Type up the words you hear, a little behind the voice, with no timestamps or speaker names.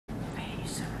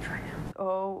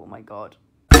Oh my god.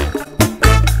 I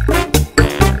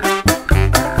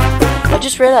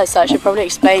just realised that I should probably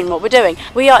explain what we're doing.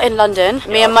 We are in London.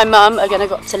 Me and my mum are going to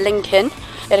go up to Lincoln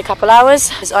in a couple hours,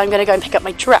 because I'm going to go and pick up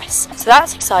my dress. So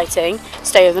that's exciting.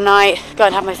 Stay overnight, go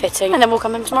and have my fitting, and then we'll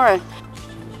come home tomorrow.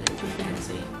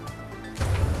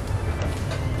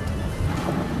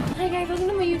 Hi guys, welcome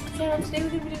to my YouTube channel. Today we're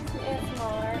going to be doing some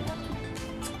ASMR.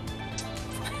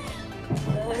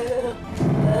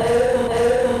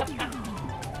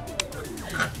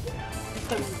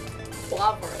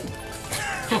 Slobbering.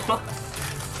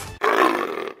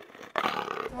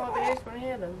 Oh, baby, want to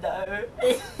hear them? No.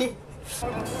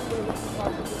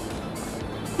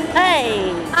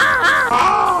 Hey!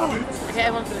 Okay,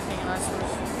 everyone's going to sing a nice one.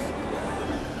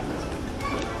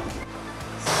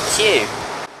 It's you.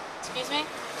 Excuse me?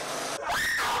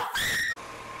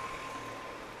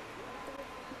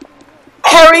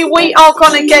 Kerry, we are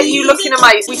going to get you looking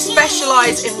amazing. We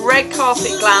specialise in red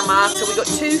carpet glamour, so we've got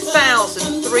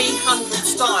 2,300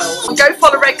 styles. And go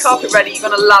follow Red Carpet Ready, you're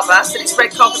going to love us. And it's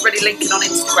Red Carpet Ready Lincoln on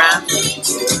Instagram.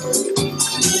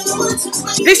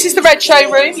 This is the red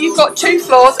showroom. You've got 2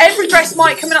 floors. Every dress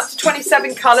might come in up to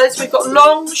 27 colours. We've got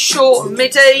long, short,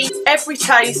 midi, every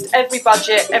taste, every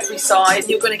budget, every size.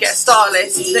 You're going to get a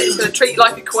stylist that is going to treat you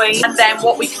like a queen. And then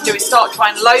what we can do is start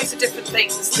trying loads of different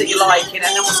things that you like, and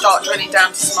then we'll start drilling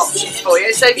down to some options for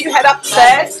you. So if you head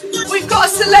upstairs, we've got a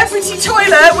celebrity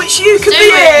toilet which you can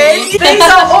be in. These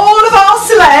are all of our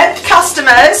celeb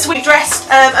customers. We dressed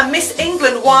a Miss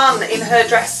England won in her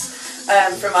dress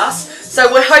from us. So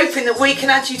we're hoping that we can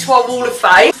add you to our wall of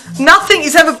fame. Nothing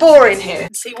is ever boring here.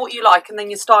 See what you like, and then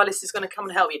your stylist is going to come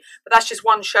and help you. But that's just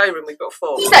one showroom. We've got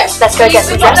 4. So, let's go get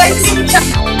some dresses.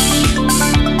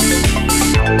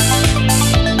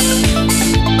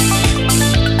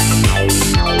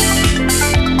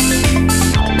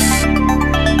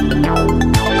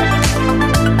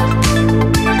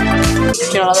 Do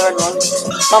you know another red one?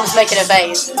 Mum's making a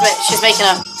vase. She's making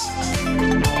a...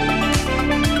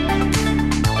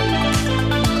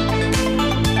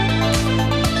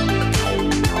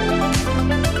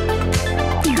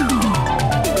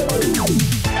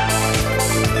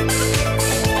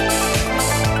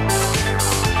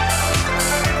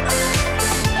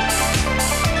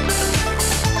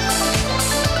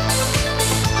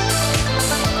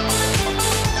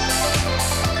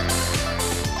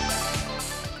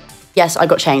 Yes, I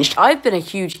got changed. I've been a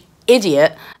huge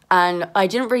idiot and I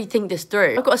didn't really think this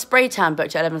through. I've got a spray tan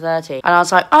booked at 11:30 and I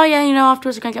was like, oh yeah, you know,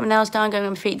 afterwards I'm going to get my nails done, going to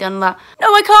get my feet done and that. No,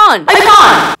 I can't. I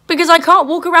can't. Because I can't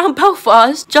walk around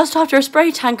Belfast just after a spray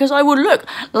tan because I will look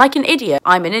like an idiot.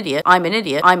 I'm an idiot. I'm an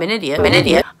idiot. I'm an idiot. I'm an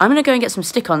idiot. I'm going to go and get some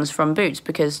stick-ons from Boots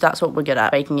because that's what we're good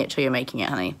at. Baking it till you're making it,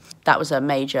 honey. That was a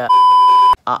major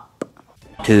up.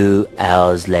 2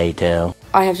 hours later.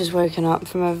 I have just woken up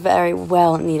from a very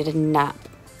well-needed nap.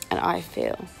 And I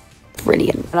feel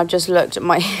brilliant. And I've just looked at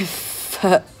my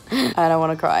foot and I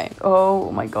want to cry.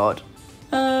 Oh my god.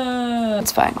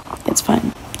 It's fine. It's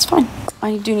fine. It's fine.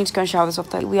 I do need to go and shower this off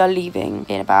though. We are leaving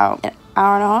in about an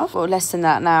hour and a half or less than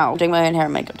that now. I'm doing my own hair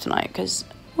and makeup tonight because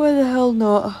why the hell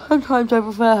not? Sometimes I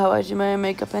prefer how I do my own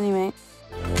makeup anyway.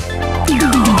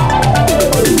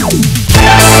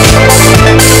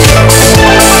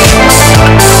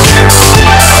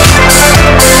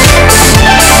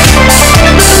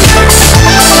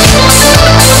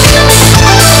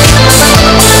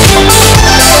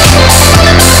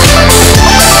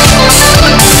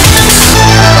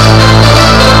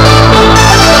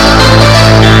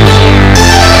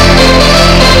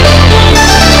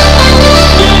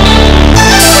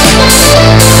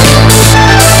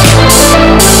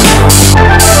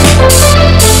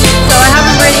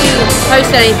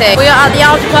 Anything. We are at the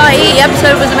after party. The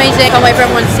episode was amazing. Can't wait for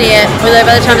everyone to see it. Although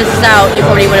by the time this is out, you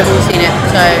probably would have all seen it.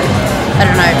 So, I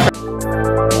don't know.